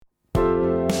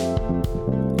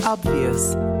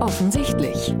Obvious.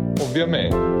 Offensichtlich.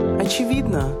 Ovviamente.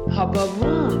 Очевидно.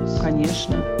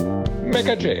 Конечно.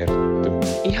 Mega certo.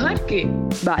 Iharki.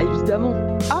 Bah,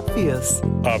 évidemment. Obvious.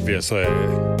 Obviously.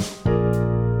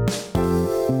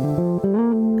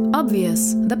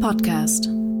 Obvious, the podcast.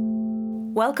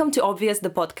 Welcome to Obvious the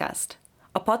Podcast,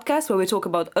 a podcast where we talk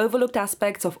about overlooked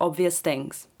aspects of obvious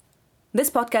things. This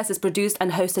podcast is produced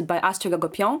and hosted by Astrid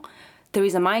Agopian,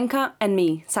 Teresa Mainka, and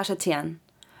me, Sasha Tian.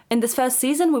 In this first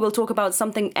season, we will talk about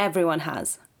something everyone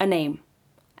has, a name.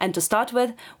 And to start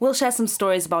with, we'll share some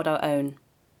stories about our own.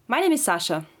 My name is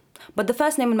Sasha, but the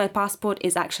first name in my passport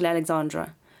is actually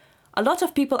Alexandra. A lot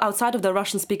of people outside of the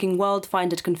Russian-speaking world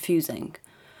find it confusing.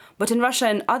 But in Russia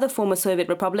and other former Soviet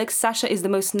republics, Sasha is the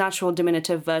most natural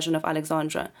diminutive version of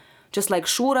Alexandra, just like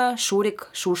Shura,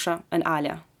 Shurik, Shusha, and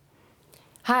Alia.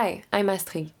 Hi, I'm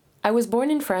Astrid. I was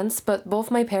born in France, but both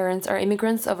my parents are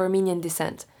immigrants of Armenian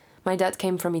descent. My dad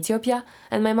came from Ethiopia,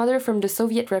 and my mother from the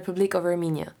Soviet Republic of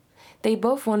Armenia. They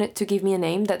both wanted to give me a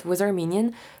name that was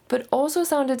Armenian, but also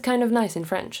sounded kind of nice in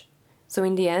French. So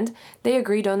in the end, they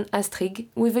agreed on Astrid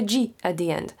with a G at the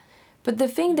end. But the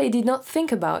thing they did not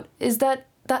think about is that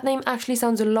name actually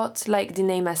sounds a lot like the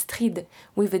name Astrid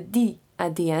with a D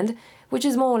at the end, which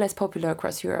is more or less popular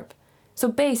across Europe. So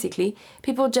basically,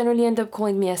 people generally end up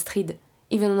calling me Astrid.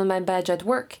 Even on my badge at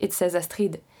work, it says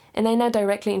Astrid. And I now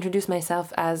directly introduce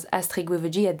myself as Astrid with a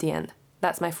G at the end.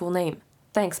 That's my full name.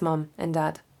 Thanks, Mom and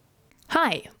Dad.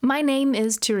 Hi, my name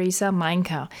is Teresa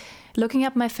Mainka. Looking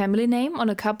up my family name on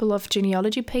a couple of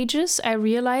genealogy pages, I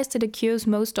realized it occurs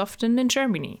most often in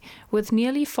Germany, with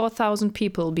nearly 4,000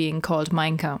 people being called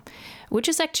Mainka, which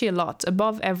is actually a lot,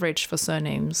 above average for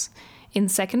surnames. In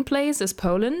second place is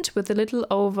Poland, with a little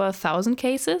over 1,000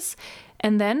 cases.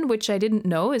 And then, which I didn't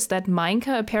know, is that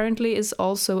Mainka apparently is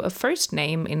also a first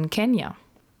name in Kenya.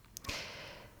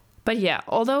 But yeah,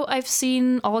 although I've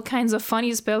seen all kinds of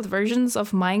funny spelled versions of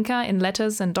Mainka in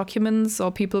letters and documents,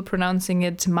 or people pronouncing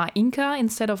it Mainka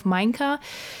instead of Mainka,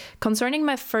 concerning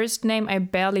my first name, I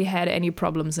barely had any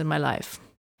problems in my life.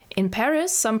 In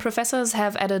Paris, some professors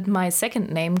have added my second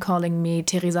name, calling me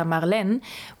Teresa Marlène,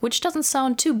 which doesn't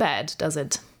sound too bad, does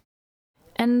it?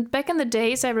 And back in the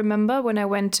days, I remember when I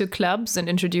went to clubs and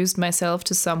introduced myself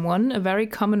to someone, a very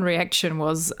common reaction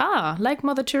was, like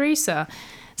Mother Teresa.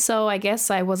 So I guess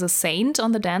I was a saint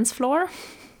on the dance floor.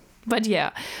 But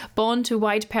yeah, born to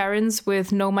white parents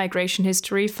with no migration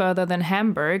history further than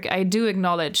Hamburg, I do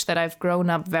acknowledge that I've grown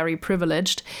up very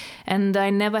privileged, and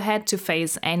I never had to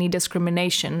face any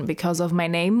discrimination because of my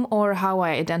name or how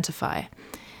I identify.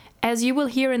 As you will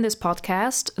hear in this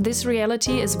podcast, this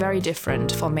reality is very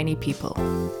different for many people.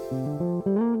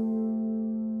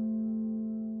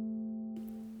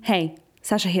 Hey,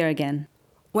 Sasha here again.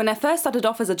 When I first started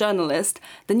off as a journalist,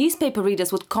 the newspaper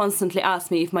readers would constantly ask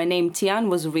me if my name Tian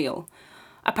was real.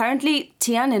 Apparently,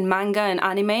 Tian in manga and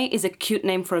anime is a cute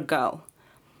name for a girl.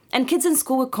 And kids in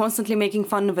school were constantly making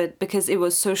fun of it because it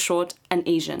was so short and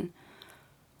Asian.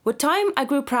 With time, I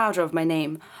grew prouder of my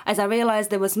name, as I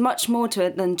realized there was much more to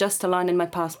it than just a line in my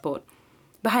passport.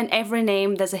 Behind every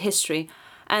name, there's a history,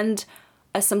 and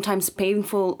a sometimes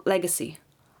painful legacy.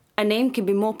 A name can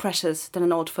be more precious than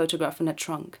an old photograph in a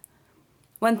trunk.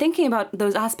 When thinking about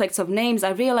those aspects of names,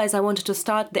 I realized I wanted to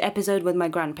start the episode with my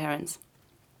grandparents.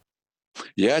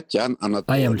 I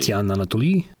am Tian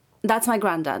Anatoly. That's my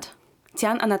granddad,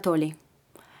 Tian Anatoly.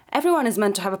 Everyone is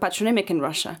meant to have a patronymic in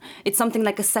Russia. It's something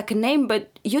like a second name,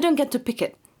 but you don't get to pick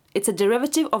it. It's a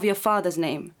derivative of your father's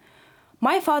name.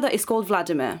 My father is called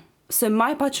Vladimir, so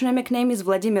my patronymic name is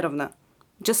Vladimirovna,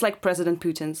 just like President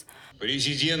Putin's.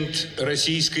 Президент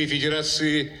Российской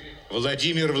Федерации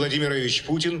Владимир Владимирович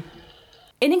Putin.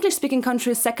 In English-speaking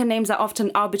countries, second names are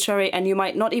often arbitrary and you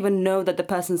might not even know that the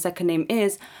person's second name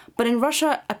is, but in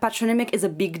Russia, a patronymic is a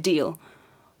big deal.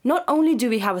 Not only do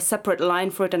we have a separate line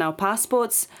for it in our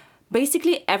passports,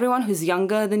 basically everyone who's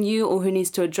younger than you or who needs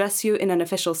to address you in an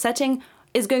official setting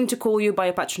is going to call you by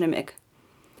a patronymic.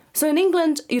 So in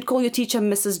England, you'd call your teacher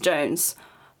Mrs. Jones.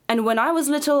 And when I was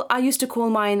little, I used to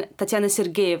call mine Tatiana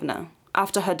Sergeyevna,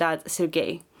 after her dad,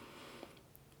 Sergey.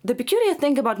 The peculiar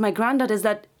thing about my granddad is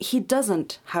that he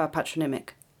doesn't have a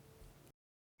patronymic.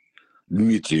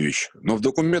 Dmitrievich, но в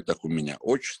документах у меня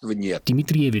отчества нет.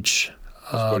 Dmitrievich.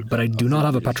 But I do not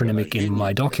have a patronymic in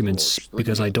my documents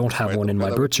because I don't have one in my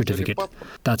birth certificate.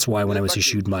 That's why when I was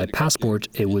issued my passport,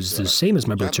 it was the same as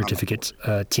my birth certificate,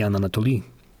 Tian Anatoly.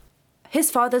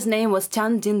 His father's name was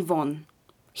Tian Din Von.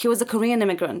 He was a Korean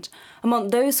immigrant, among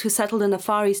those who settled in the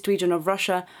Far East region of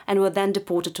Russia and were then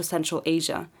deported to Central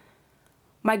Asia.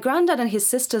 My granddad and his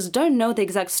sisters don't know the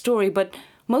exact story, but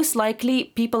most likely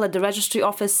people at the registry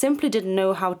office simply didn't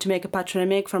know how to make a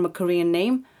patronymic from a Korean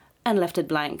name, and left it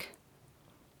blank.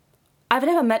 I've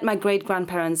never met my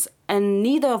great-grandparents, and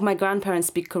neither of my grandparents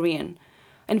speak Korean.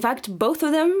 In fact, both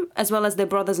of them, as well as their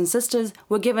brothers and sisters,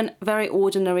 were given very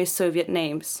ordinary Soviet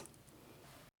names.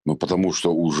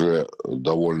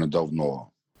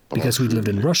 Because we'd lived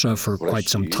in Russia for quite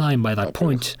some time by that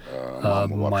point.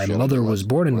 My mother was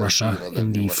born in Russia,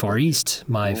 in the Far East.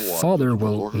 My father,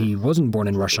 well, he wasn't born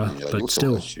in Russia, but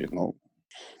still.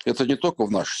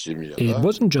 It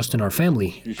wasn't just in our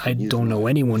family. I don't know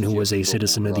anyone who was a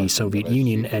citizen of the Soviet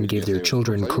Union and gave their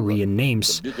children Korean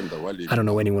names. I don't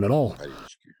know anyone at all.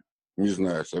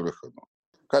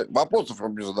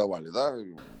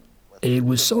 It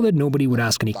was so that nobody would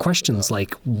ask any questions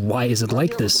like, why is it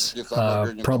like this?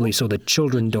 Probably so that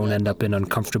children don't end up in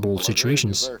uncomfortable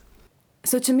situations.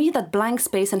 So to me, that blank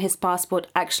space in his passport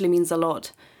actually means a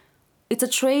lot. It's a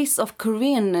trace of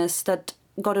Koreanness that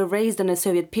got erased in the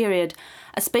Soviet period,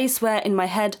 a space where, in my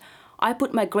head, I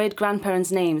put my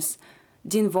great-grandparents' names,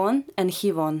 Dinvon and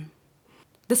Hivon.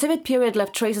 The Soviet period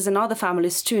left traces in other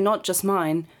families too, not just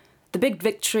mine. The big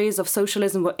victories of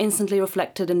socialism were instantly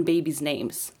reflected in babies'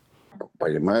 names.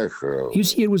 You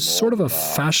see, it was sort of a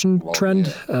fashion trend,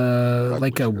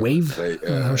 like a wave,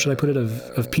 how should I put it,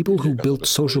 of people who built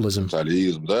socialism.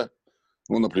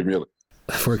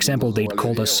 For example, they'd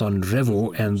call the son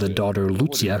Revo and the daughter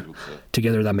Lucia.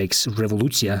 Together that makes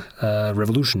Revolutia,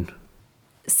 revolution.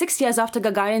 6 years after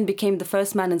Gagarin became the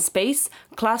first man in space,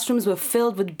 classrooms were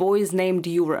filled with boys named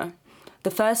Yura,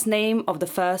 the first name of the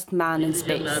first man in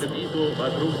space.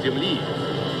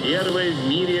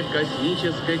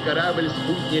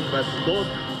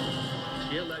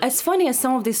 As funny as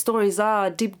some of these stories are,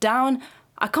 deep down,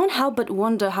 I can't help but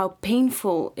wonder how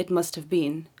painful it must have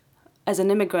been. As an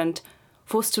immigrant,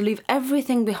 forced to leave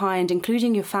everything behind,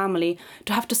 including your family,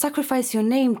 to have to sacrifice your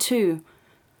name too.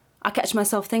 I catch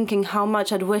myself thinking how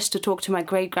much I'd wish to talk to my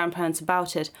great-grandparents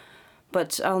about it,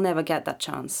 but I'll never get that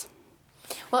chance.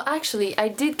 Well, actually, I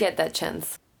did get that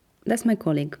chance. That's my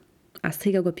colleague,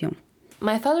 Astrid Agopian.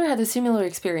 My father had a similar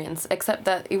experience, except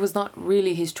that it was not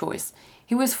really his choice.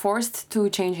 He was forced to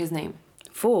change his name.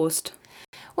 Forced?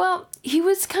 Well, he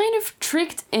was kind of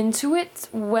tricked into it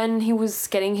when he was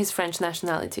getting his French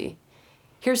nationality.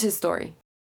 Here's his story.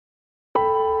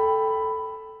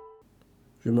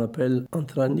 Je m'appelle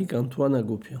Antranik Antoine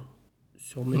Agopian.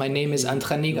 My name is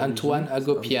Antranik Antoine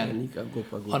Agopian.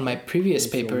 On my previous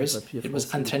papers, it was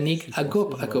Antranik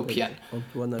Agop Agopian.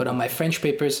 But on my French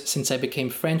papers, since I became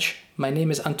French, my name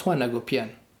is Antoine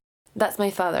Agopian. That's my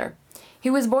father. He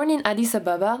was born in Addis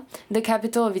Ababa, the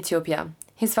capital of Ethiopia.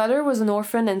 His father was an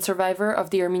orphan and survivor of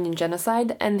the Armenian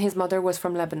genocide, and his mother was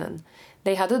from Lebanon.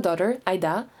 They had a daughter,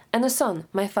 Aida, and a son,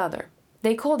 my father.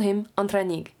 They called him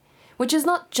Antranig, which is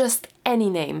not just any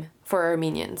name for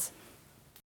Armenians.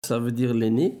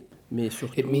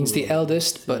 It means the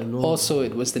eldest, but also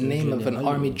it was the name of an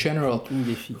army general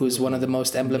who is one of the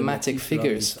most emblematic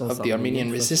figures of the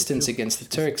Armenian resistance against the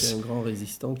Turks.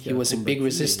 He was a big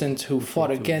resistant who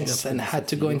fought against and had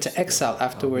to go into exile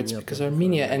afterwards because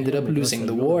Armenia ended up losing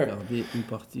the war.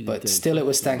 But still it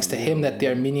was thanks to him that the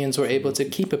Armenians were able to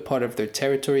keep a part of their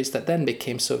territories that then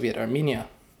became Soviet Armenia.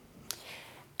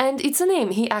 And it's a name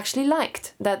he actually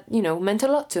liked, that, meant a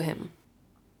lot to him.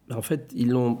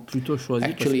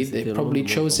 Actually, they probably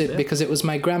chose it because it was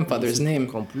my grandfather's name.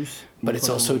 But it's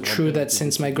also true that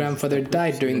since my grandfather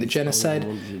died during the genocide,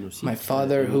 my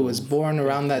father, who was born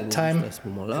around that time,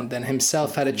 and then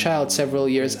himself had a child several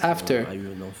years after,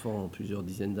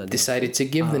 decided to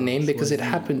give the name because it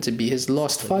happened to be his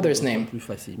lost father's name,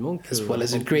 as well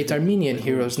as a great Armenian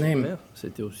hero's name.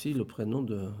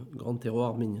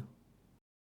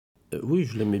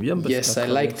 Yes, I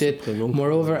liked it.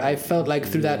 Moreover, I felt like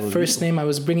through that first name I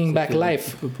was bringing back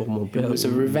life. It was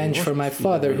a revenge for my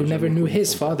father who never knew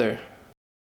his father.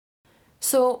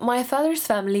 So, my father's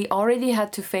family already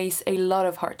had to face a lot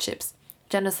of hardships.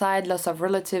 Genocide, loss of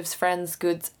relatives, friends,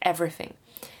 goods, everything.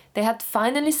 They had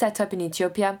finally set up in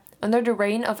Ethiopia under the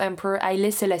reign of Emperor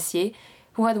Haile Selassie,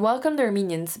 who had welcomed the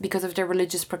Armenians because of their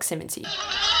religious proximity.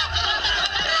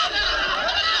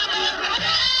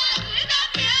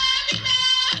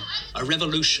 A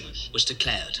revolution was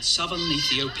declared. In southern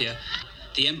Ethiopia,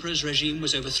 the emperor's regime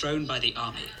was overthrown by the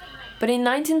army. But in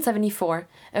 1974,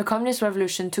 a communist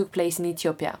revolution took place in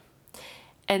Ethiopia.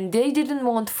 And they didn't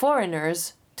want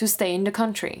foreigners to stay in the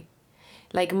country.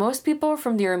 Like most people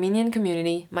from the Armenian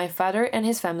community, my father and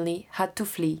his family had to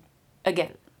flee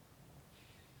again.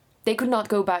 They could not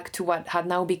go back to what had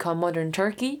now become modern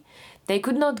Turkey. They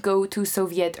could not go to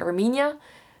Soviet Armenia,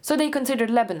 so they considered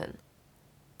Lebanon.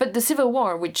 But the civil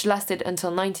war, which lasted until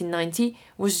 1990,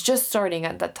 was just starting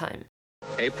at that time.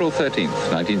 April 13th,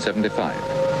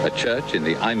 1975. a church in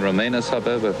the Ain Romena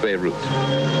suburb of Beirut.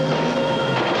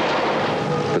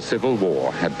 The civil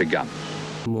war had begun.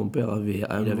 My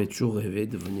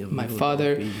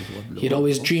father, he had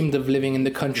always dreamed of living in the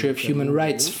country of human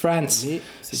rights, France,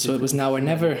 so it was now or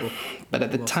never. But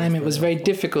at the time it was very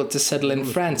difficult to settle in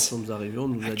France.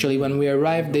 Actually, when we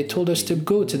arrived, they told us to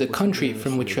go to the country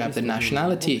from which you have the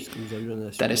nationality.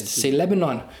 That is to say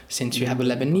Lebanon, since you have a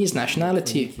Lebanese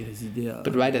nationality.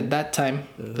 But right at that time,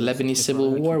 the Lebanese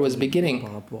civil war was beginning.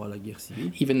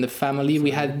 Even the family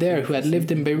we had there who had lived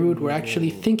in Beirut were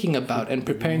actually thinking about and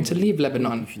preparing to leave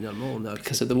Lebanon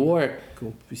because of the war.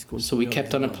 So we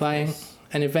kept on applying,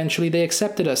 and eventually they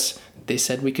accepted us. They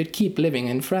said we could keep living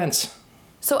in France.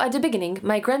 So at the beginning,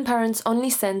 my grandparents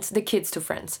only sent the kids to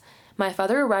France. My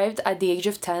father arrived at the age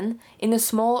of 10 in a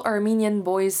small Armenian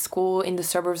boys' school in the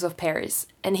suburbs of Paris,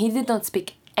 and he did not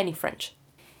speak any French.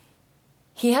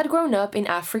 He had grown up in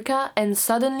Africa and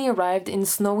suddenly arrived in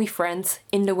snowy France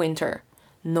in the winter.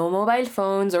 No mobile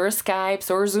phones or Skypes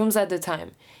or Zooms at the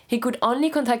time. He could only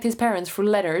contact his parents through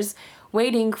letters,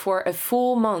 waiting for a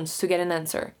full month to get an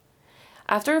answer.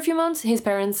 After a few months, his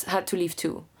parents had to leave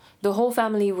too. The whole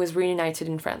family was reunited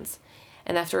in France.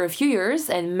 And after a few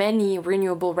years and many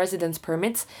renewable residence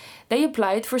permits, they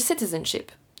applied for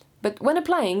citizenship. But when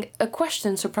applying, a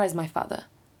question surprised my father.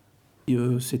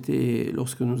 C'était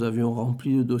lorsque nous avions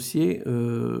rempli le dossier,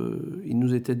 il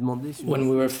nous était demandé. When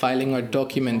we were filing our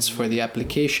documents for the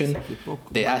application,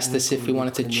 they asked us if we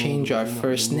wanted to change our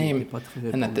first name,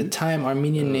 and at the time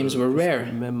Armenian names were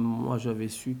rare.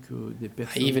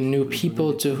 I even knew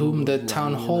people to whom the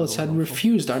town halls had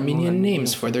refused Armenian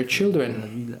names for their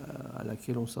children.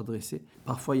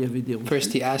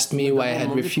 First he asked me why I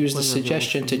had refused the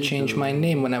suggestion to change my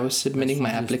name when I was submitting my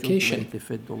application.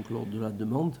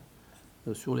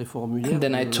 And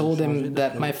then I told him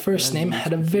that my first name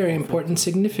had a very important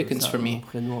significance for me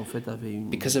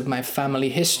because of my family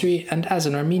history and as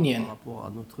an Armenian.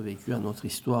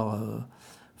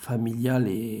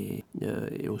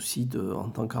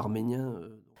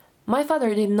 My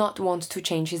father did not want to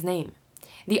change his name.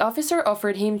 The officer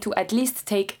offered him to at least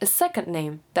take a second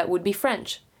name that would be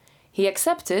French. He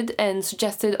accepted and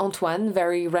suggested Antoine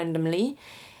very randomly,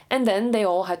 and then they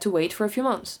all had to wait for a few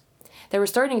months. They were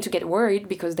starting to get worried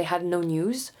because they had no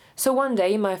news, so one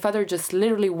day my father just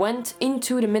literally went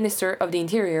into the Minister of the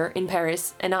Interior in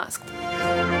Paris and asked.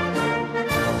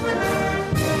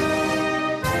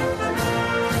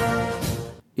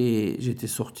 Et j'étais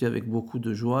sorti avec beaucoup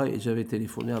de joie et j'avais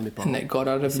téléphoné à mes parents. And I got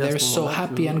out of there so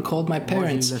happy and called my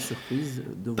parents.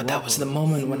 But that was the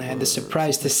moment when I had the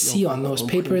surprise to see on those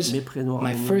papers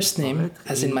my first name,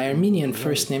 as in my Armenian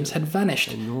first names, had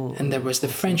vanished. And there was the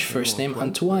French first name,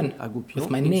 Antoine,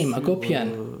 with my name,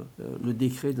 Agopian.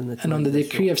 And on the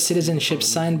decree of citizenship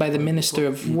signed by the Minister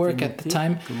of Work at the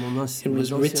time, it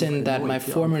was written that my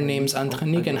former names,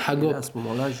 Antranik and Hagop.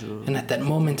 And at that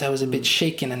moment I was a bit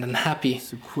shaken and unhappy.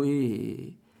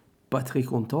 Pas très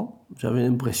content. J'avais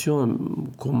l'impression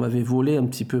qu'on m'avait volé un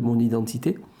petit peu mon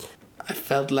identité. I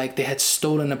felt like they had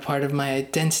stolen a part of my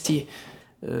identity.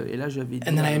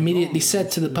 And then I immediately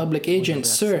said to the public agent,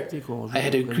 "Sir, I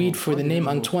had agreed for the name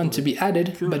Antoine to be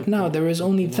added, but now there is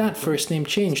only that first name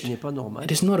changed.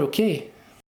 It is not okay."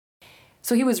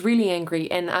 So he was really angry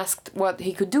and asked what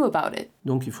he could do about it.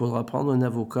 Donc il faudra prendre un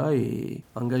avocat et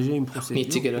engager une procédure. Need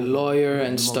to get a lawyer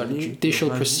and start a judicial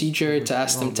procedure to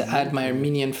ask them to add my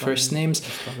Armenian first names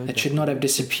that should not have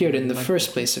disappeared in the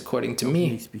first place, according to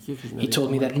me. He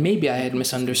told me that maybe I had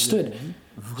misunderstood.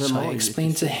 So I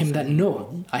explained to him that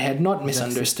no, I had not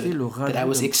misunderstood, that I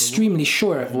was extremely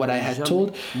sure of what I had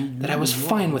told, that I was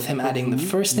fine with him adding the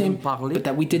first name, but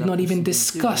that we did not even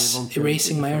discuss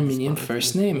erasing my Armenian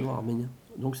first name.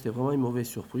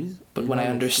 But when I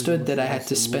understood that I had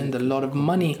to spend a lot of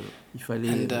money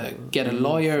and get a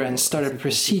lawyer and start a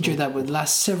procedure that would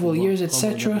last several years,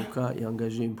 etc.,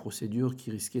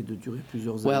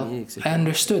 well, I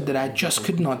understood that I just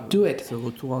could not do it.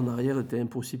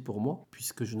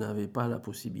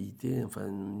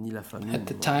 At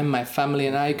the time, my family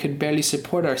and I could barely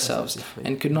support ourselves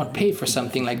and could not pay for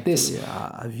something like this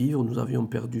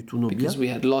because we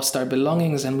had lost our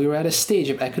belongings and we were at a stage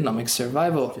of economic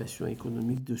survival.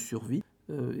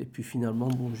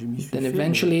 Then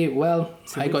eventually, well,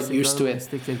 I got used to it.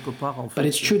 But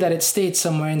it's true that it stayed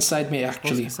somewhere inside me,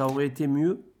 actually.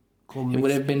 It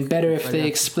would have been better if they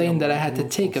explained that I had to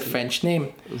take a French name.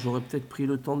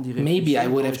 Maybe I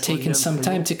would have taken some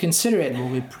time to consider it.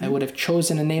 I would have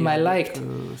chosen a name I liked.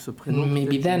 And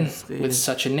maybe then, with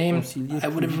such a name, I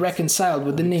would have reconciled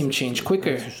with the name change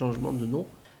quicker.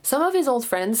 Some of his old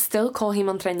friends still call him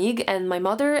Antranig, and my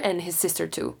mother and his sister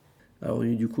too. Alors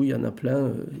du coup, il y en a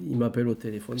plein, ils m'appellent au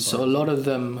téléphone. So a lot of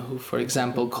them who, for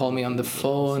example, call me on the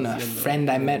phone. A friend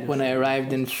I met when I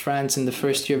arrived in France in the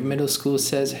first year of middle school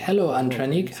says, "Hello,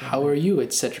 Antranik, how are you?"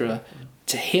 etc.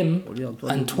 To him,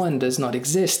 Antoine does not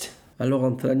exist. Alors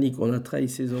Antranik, on a trahi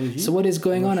ses origines. So what is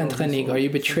going on, Antranik? Are you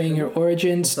betraying your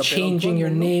origins, changing your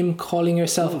name, calling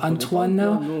yourself Antoine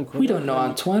now? We don't know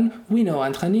Antoine, we know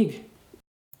Antranik.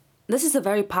 This is a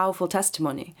very powerful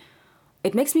testimony.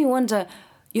 It makes me wonder,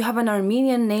 you have an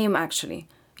Armenian name actually.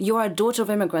 You are a daughter of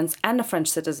immigrants and a French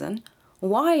citizen.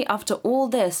 Why, after all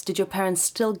this, did your parents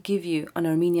still give you an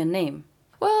Armenian name?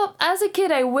 Well, as a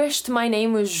kid, I wished my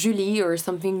name was Julie or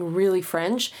something really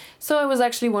French, so I was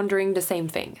actually wondering the same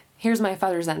thing. Here's my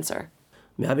father's answer.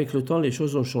 Mais avec le temps, les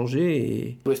choses ont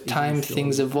changé. With time,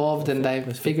 things evolved, and I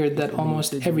figured that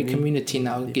almost every community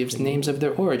now gives names of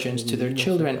their origins to their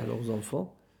children.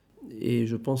 Et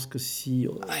je pense que si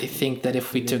I think that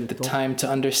if we took the time to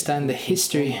understand the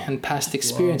history and past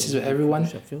experiences of everyone,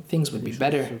 things would be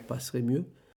better.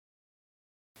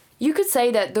 You could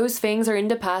say that those things are in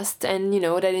the past and,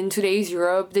 that in today's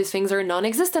Europe, these things are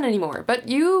non-existent anymore. But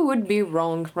you would be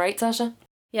wrong, right, Sasha?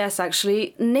 Yes,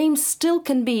 actually, names still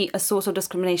can be a source of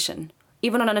discrimination,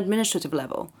 even on an administrative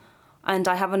level. And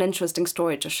I have an interesting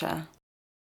story to share.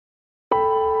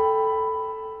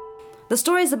 The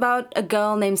story is about a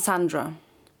girl named Sandra.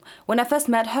 When I first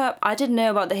met her, I didn't know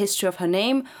about the history of her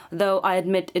name, though I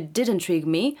admit it did intrigue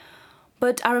me.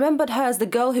 But I remembered her as the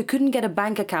girl who couldn't get a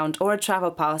bank account or a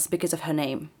travel pass because of her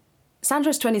name.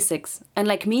 Sandra is 26, and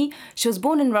like me, she was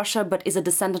born in Russia but is a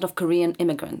descendant of Korean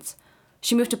immigrants.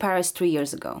 She moved to Paris 3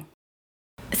 years ago.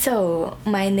 So,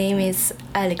 my name is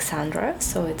Alexandra,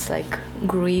 so it's like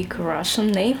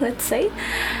Greek-Russian name, let's say.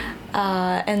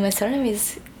 And my surname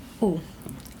is U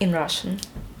in Russian.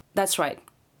 That's right.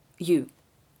 U.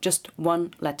 Just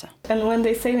one letter. And when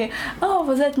they say me, "Oh,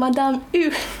 was that Madame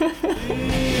U?"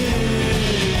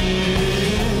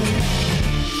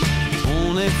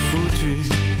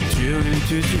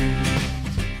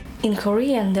 In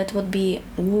Korean, that would be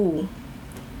Woo,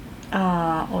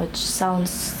 which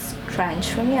sounds strange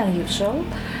for me, unusual.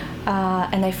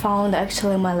 And I found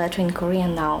actually my letter in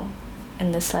Korean now,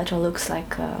 and this letter looks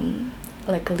like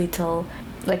a little.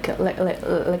 Like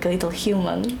a little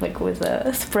human, like with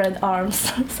spread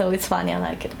arms. So it's funny, I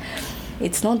like it.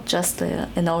 It's not just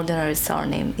an ordinary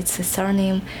surname. It's a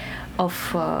surname of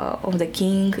the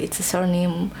king. It's a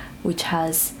surname which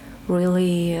has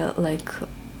really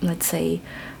let's say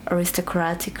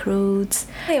aristocratic roots.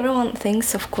 Everyone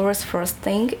thinks, of course, first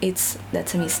thing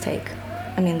that's a mistake.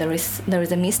 I mean, there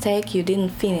is a mistake. You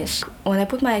didn't finish. When I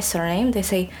put my surname, they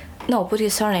say, "No, put your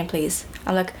surname, please."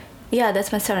 I'm like, "Yeah,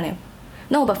 that's my surname."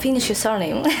 "No, but finish your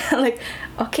surname." Like,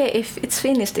 okay, if it's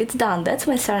finished, it's done. That's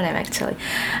my surname, actually.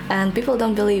 And people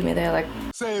don't believe me. They're like,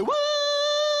 "Say what?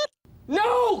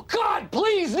 No! God,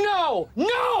 please, no!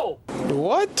 No!"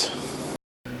 What?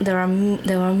 There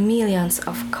were millions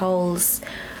of calls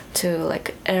to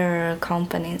air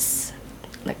companies,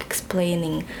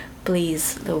 explaining,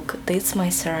 "Please, look, this is my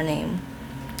surname.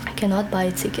 I cannot buy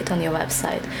a ticket on your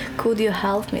website. Could you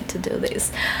help me to do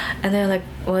this?" And they're like,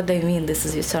 "What do you mean this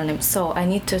is your surname?" So I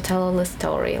need to tell the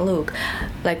story. Look,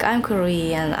 I'm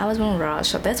Korean, I was born in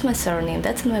Russia, that's my surname,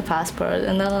 that's in my passport,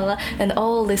 and and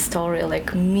all this story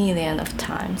million of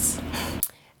times.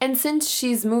 And since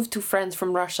she's moved to France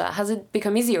from Russia, has it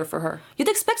become easier for her? You'd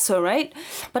expect so, right?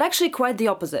 But actually quite the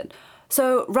opposite.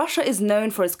 So Russia is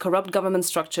known for its corrupt government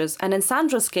structures, and in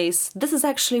Sandra's case, this is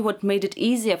actually what made it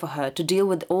easier for her to deal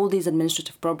with all these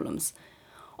administrative problems.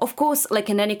 Of course, like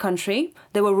in any country,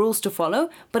 there were rules to follow,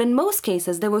 but in most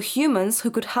cases there were humans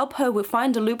who could help her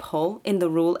find a loophole in the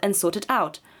rule and sort it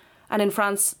out. And in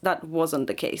France, that wasn't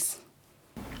the case.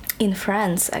 In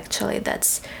France, actually,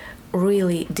 that's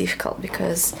really difficult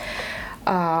because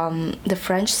the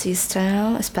French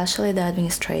system, especially the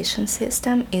administration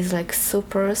system, is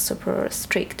super, super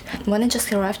strict. When I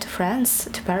just arrived to France,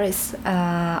 to Paris,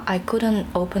 I couldn't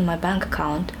open my bank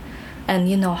account. And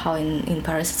you know how in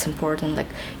Paris it's important,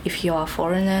 if you are a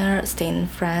foreigner staying in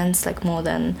France more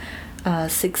than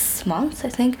 6 months, I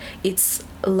think, it's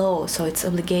law, so it's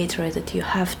obligatory that you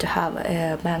have to have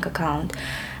a bank account.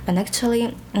 And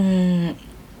actually,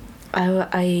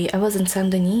 I was in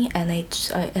Saint-Denis, and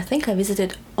I think I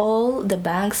visited all the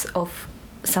banks of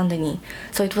Saint-Denis.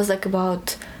 So it was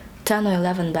about 10 or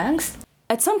 11 banks.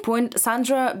 At some point,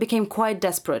 Sandra became quite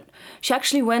desperate. She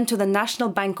actually went to the National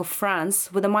Bank of France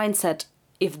with the mindset,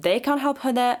 if they can't help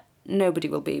her there, nobody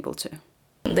will be able to.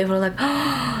 They were like,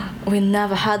 "Oh, we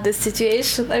never had this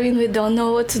situation. I mean, we don't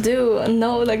know what to do.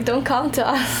 No, don't come to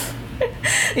us."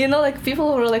 You know, like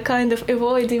people were like kind of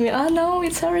avoiding me. Oh no,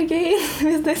 it's her again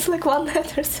with this like one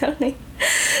letter surname.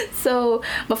 So,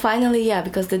 but finally, yeah,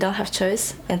 because they don't have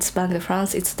choice. It's Banque de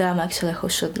France. It's them actually who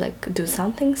should like do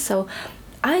something. So,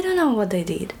 I don't know what they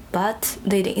did, but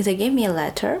they gave me a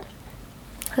letter,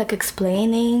 like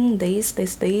explaining this.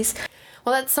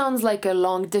 Well, that sounds like a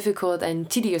long, difficult, and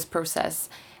tedious process.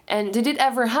 And did it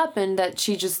ever happen that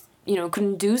she just,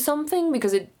 couldn't do something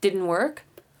because it didn't work?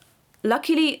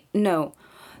 Luckily, no.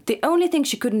 The only thing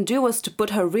she couldn't do was to put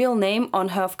her real name on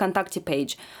her Vkontakte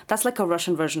page. That's like a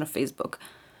Russian version of Facebook.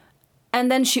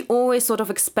 And then she always sort of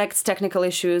expects technical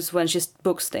issues when she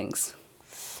books things.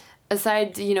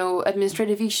 Aside,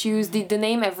 administrative issues, did the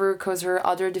name ever cause her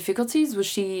other difficulties? Was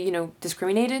she,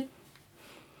 discriminated?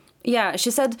 Yeah,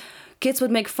 she said kids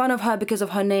would make fun of her because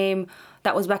of her name.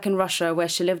 That was back in Russia, where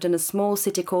she lived in a small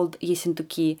city called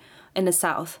Yessentuki in the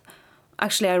south.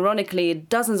 Actually, ironically,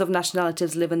 dozens of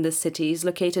nationalities live in this city. It's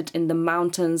located in the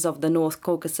mountains of the North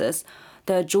Caucasus.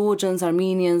 There are Georgians,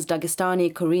 Armenians,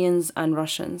 Dagestani, Koreans, and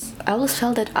Russians. I always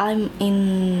felt that I'm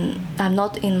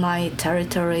not in my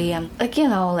territory. I'm like,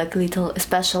 like little,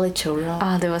 especially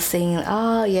children. They were saying,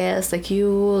 yes, like you,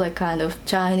 like kind of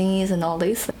Chinese and all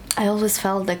this. I always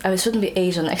felt like I shouldn't be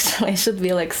Asian, actually. I should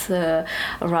be like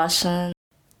Russian.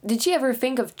 Did she ever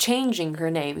think of changing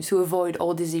her name to avoid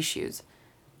all these issues?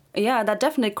 Yeah, that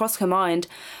definitely crossed her mind.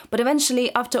 But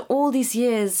eventually, after all these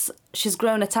years, she's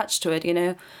grown attached to it,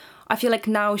 I feel like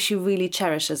now she really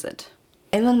cherishes it.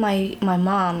 Even my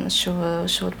mom, she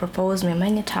would propose me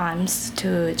many times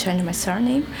to change my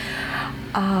surname.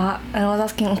 And I was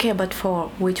asking, okay, but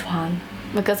for which one?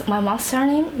 Because my mom's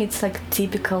surname, it's like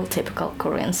typical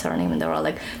Korean surname. And there are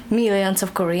like millions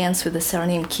of Koreans with the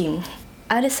surname Kim.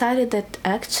 I decided that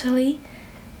actually,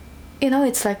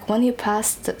 it's like when you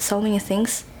passed so many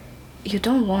things, you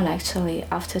don't want actually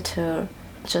after to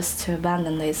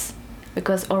abandon this,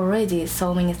 because already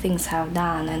so many things have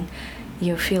done and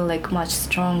you feel like much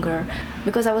stronger,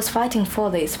 because I was fighting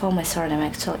for my surname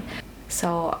actually,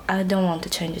 so I don't want to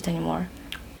change it anymore.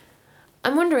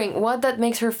 I'm wondering what that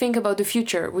makes her think about the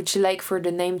future. Would she like for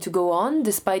the name to go on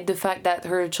despite the fact that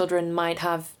her children might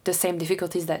have the same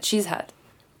difficulties that she's had?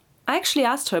 I actually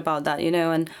asked her about that,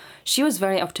 and she was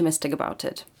very optimistic about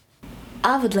it.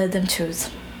 I would let them choose,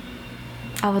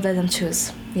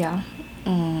 yeah.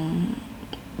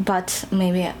 But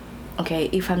maybe, okay,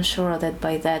 if I'm sure that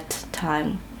by that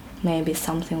time maybe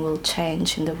something will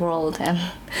change in the world and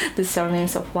the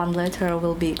surnames of one letter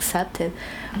will be accepted,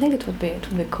 I think it would be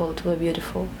cool, it would be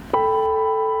beautiful.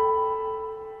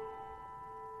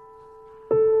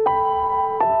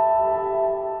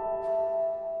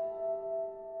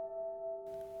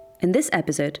 In this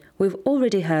episode, we've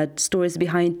already heard stories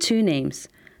behind two names.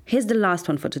 Here's the last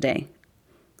one for today.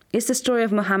 It's the story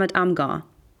of Mohammed Amgar,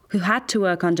 who had to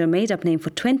work under a made-up name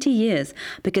for 20 years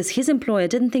because his employer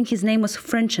didn't think his name was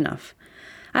French enough.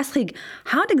 Astrid,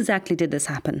 how exactly did this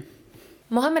happen?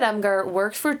 Mohammed Amgar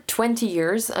worked for 20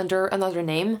 years under another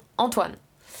name, Antoine.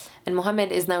 And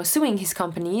Mohammed is now suing his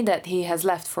company that he has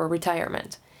left for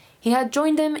retirement. He had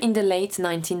joined them in the late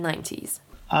 1990s.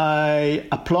 I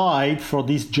applied for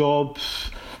this job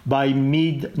by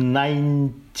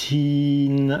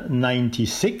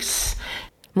mid-1996.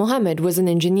 Mohammed was an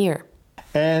engineer.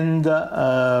 And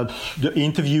the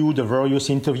various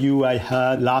interviews I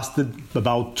had lasted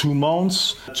about 2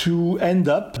 months to end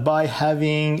up by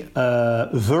having a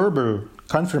verbal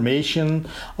confirmation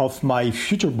of my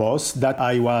future boss that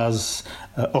I was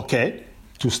okay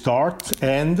to start,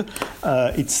 and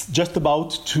it's just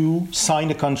about to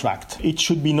sign a contract. It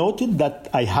should be noted that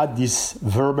I had this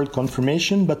verbal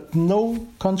confirmation, but no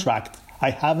contract.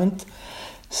 I haven't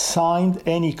signed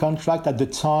any contract at the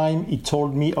time. He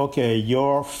told me, okay,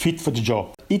 you're fit for the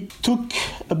job. It took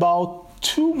about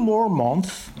 2 more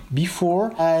months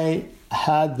before I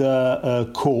had a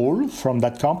call from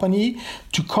that company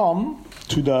to come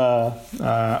to the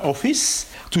office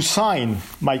to sign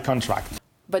my contract.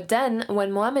 But then,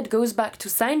 when Mohammed goes back to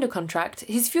sign the contract,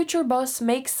 his future boss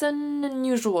makes an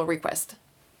unusual request.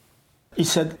 He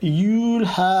said, you'll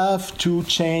have to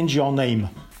change your name.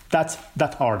 That's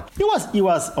that hard. He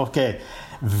was okay,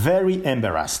 very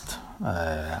embarrassed,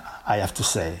 I have to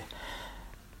say.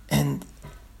 And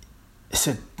he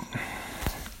said,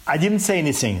 I didn't say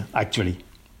anything, actually.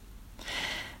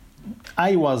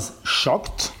 I was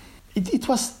shocked. It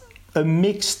was a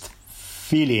mixed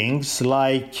feelings,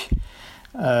 like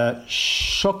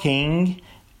shocking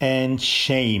and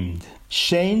shamed.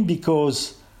 Shamed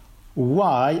because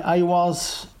why? I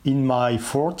was in my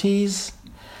 40s.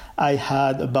 I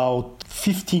had about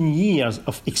 15 years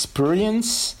of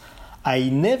experience. I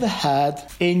never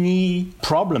had any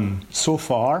problem so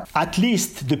far. At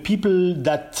least the people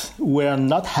that were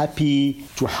not happy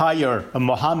to hire a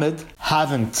Mohammed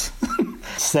haven't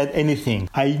said anything.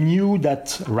 I knew that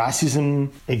racism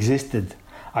existed.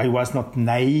 I was not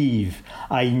naive.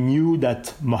 I knew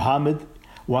that Mohammed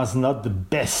was not the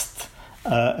best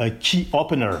key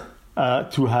opener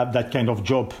to have that kind of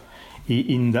job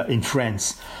in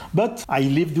France. But I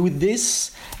lived with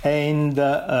this, and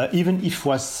even if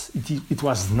it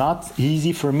was not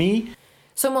easy for me.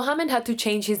 So Mohammed had to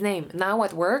change his name. Now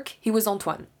at work, he was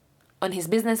Antoine. On his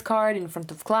business card in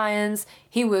front of clients,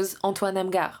 he was Antoine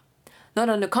Amgar. Not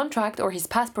on the contract or his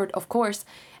passport, of course,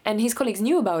 and his colleagues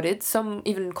knew about it, some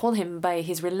even called him by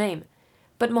his real name.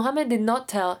 But Mohammed did not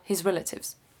tell his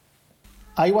relatives.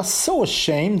 I was so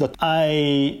ashamed that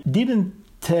I didn't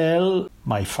tell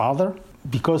my father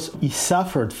because he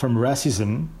suffered from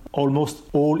racism almost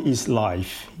all his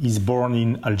life. He's born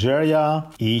in Algeria.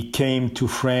 He came to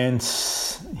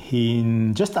France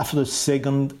just after the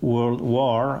Second World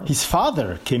War. His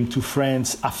father came to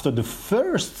France after the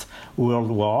First World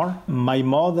War. My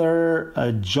mother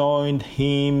joined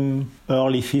him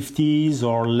early 50s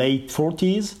or late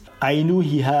 40s. I knew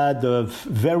he had a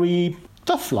very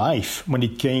tough life when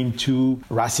it came to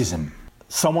racism.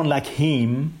 Someone like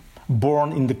him,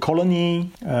 born in the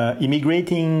colony,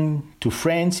 immigrating to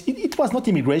France. It was not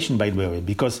immigration, by the way,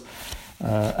 because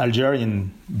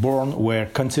Algerian born were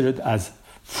considered as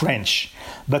French,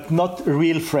 but not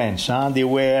real French. They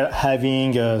were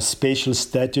having a special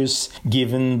status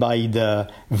given by the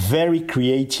very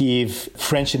creative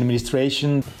French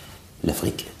administration.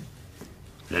 L'Afrique.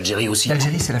 L'Algérie aussi.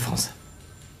 L'Algérie, c'est la France.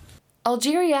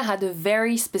 Algeria had a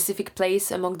very specific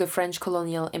place among the French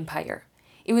colonial empire.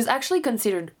 It was actually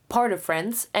considered part of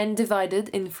France and divided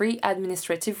in 3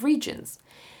 administrative regions.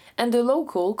 And the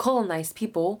local colonized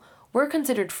people were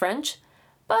considered French,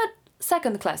 but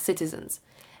second-class citizens.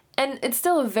 And it's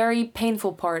still a very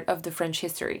painful part of the French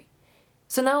history.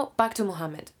 So now, back to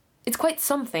Mohammed. It's quite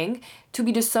something to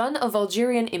be the son of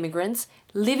Algerian immigrants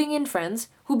living in France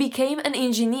who became an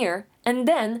engineer and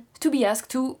then to be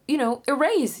asked to,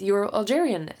 erase your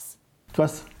Algerianness. It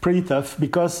was pretty tough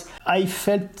because I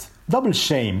felt double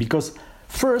shame because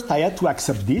first I had to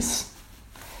accept this,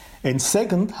 and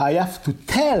second I have to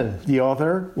tell the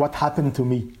other what happened to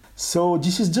me. So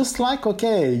this is just like,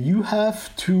 okay, you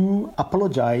have to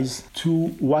apologize to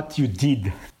what you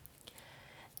did.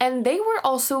 And there were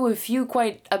also a few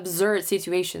quite absurd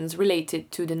situations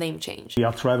related to the name change. We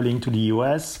are traveling to the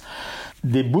US.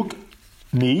 They booked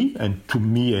me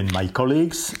and my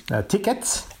colleagues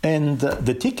tickets, and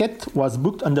the ticket was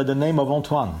booked under the name of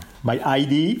Antoine. My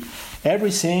ID,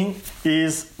 everything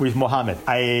is with Mohammed.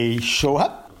 I show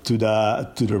up to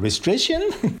the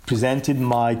registration, presented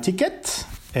my ticket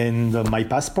and my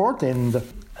passport, and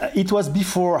it was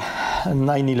before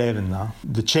 9/11.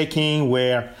 The checking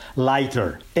were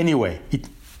lighter. Anyway,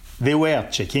 they were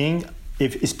checking,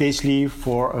 especially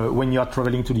for when you are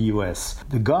traveling to the US.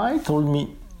 The guy told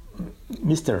me,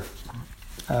 Mister,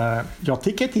 your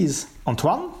ticket is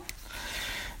Antoine,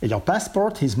 and your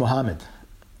passport is Mohammed.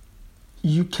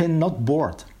 You cannot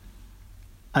board.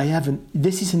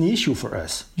 This is an issue for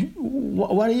us.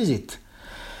 What is it?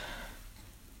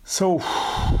 So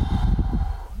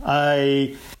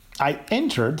I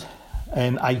entered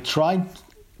and I tried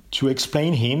to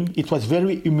explain him. It was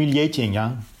very humiliating,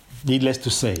 needless to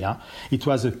say. It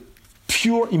was a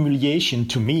pure humiliation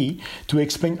to me to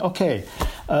explain, okay,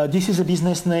 this is a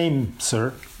business name,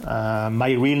 sir.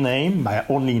 My real name, my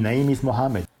only name is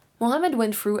Mohammed. Mohammed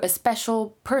went through a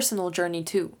special personal journey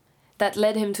too, that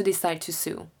led him to decide to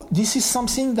sue. This is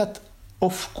something that,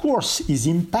 of course, is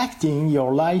impacting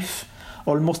your life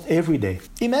almost every day.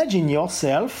 Imagine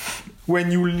yourself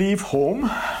when you leave home,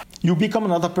 you become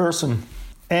another person.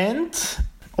 And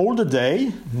all the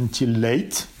day, until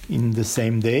late in the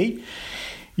same day,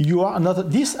 you are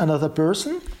another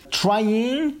person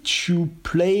trying to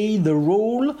play the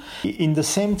role, in the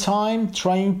same time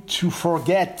trying to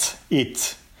forget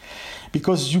it.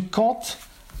 Because you can't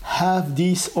have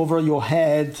this over your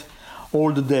head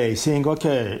all the day, saying,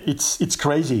 okay, it's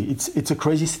crazy, it's a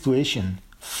crazy situation.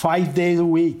 5 days a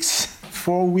week,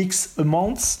 4 weeks a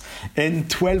month, and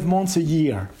 12 months a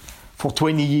year for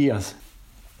 20 years.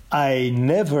 I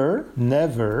never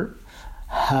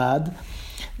had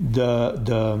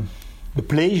the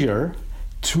pleasure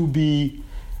to be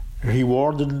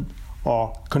rewarded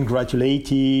or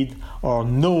congratulated or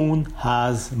known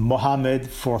as Mohammed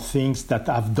for things that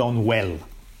I've done well.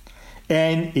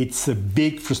 And it's a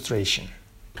big frustration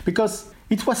because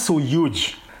it was so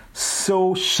huge,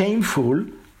 so shameful.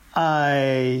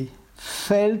 I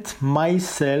felt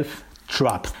myself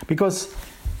trapped because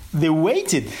they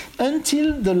waited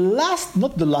until the last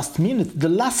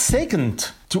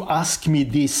second to ask me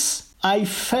this. I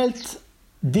felt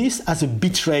this as a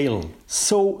betrayal.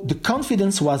 So the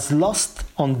confidence was lost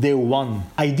on day one.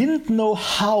 I didn't know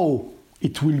how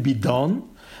it will be done,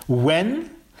 when,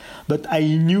 but I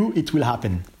knew it will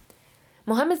happen.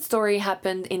 Mohammed's story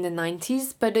happened in the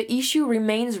 90s, but the issue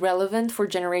remains relevant for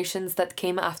generations that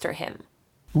came after him.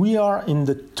 We are in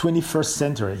the 21st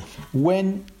century.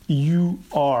 When you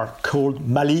are called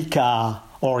Malika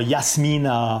or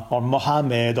Yasmina or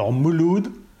Mohammed or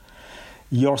Mulud,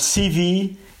 your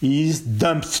CV is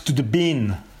dumped to the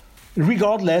bin,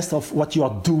 regardless of what you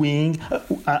are doing.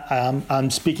 I'm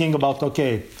speaking about,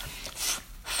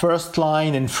 first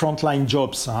line and front line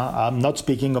jobs. I'm not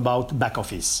speaking about back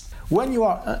office. When you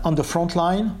are on the front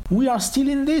line, we are still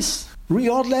in this,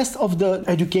 regardless of the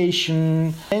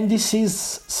education. And this is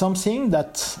something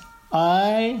that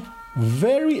I'm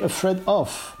very afraid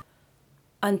of.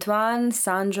 Antoine,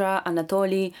 Sandra,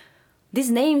 Anatoly,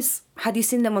 these names, had you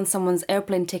seen them on someone's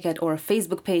airplane ticket or a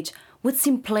Facebook page, would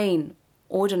seem plain,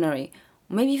 ordinary,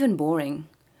 maybe even boring.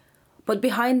 But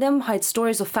behind them hide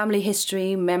stories of family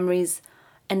history, memories,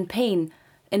 and pain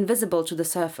invisible to the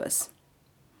surface.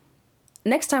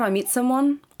 Next time I meet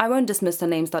someone, I won't dismiss their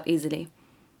names that easily,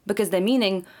 because their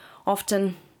meaning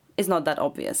often is not that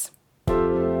obvious.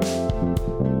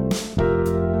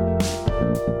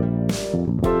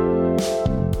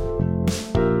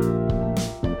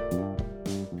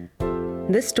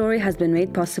 This story has been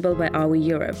made possible by Are We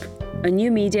Europe, a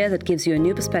new media that gives you a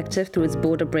new perspective through its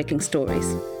border-breaking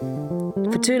stories.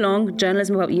 For too long,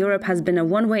 journalism about Europe has been a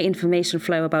one-way information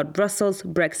flow about Brussels,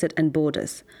 Brexit, and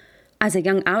borders. As a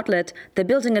young outlet, they're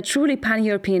building a truly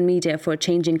pan-European media for a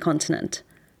changing continent.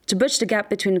 To bridge the gap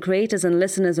between creators and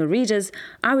listeners or readers,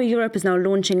 Are We Europe is now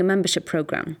launching a membership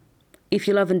program. If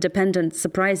you love independent,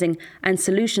 surprising, and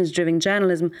solutions-driven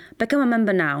journalism, become a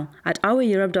member now at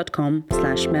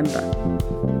oureurope.com/member.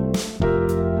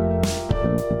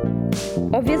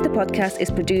 Obvious the podcast is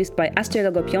produced by Astrid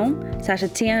Agopion, Sasha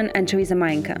Tian, and Teresa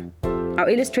Mainka. Our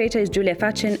illustrator is Julia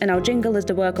Fachin, and our jingle is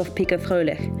the work of Pico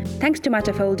Fröhlich. Thanks to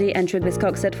Mata Foldy and Trygve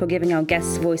Skogset for giving our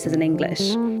guests voices in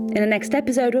English. In the next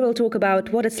episode, we will talk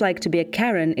about what it's like to be a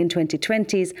Karen in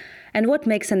 2020s and what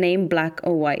makes a name black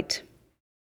or white.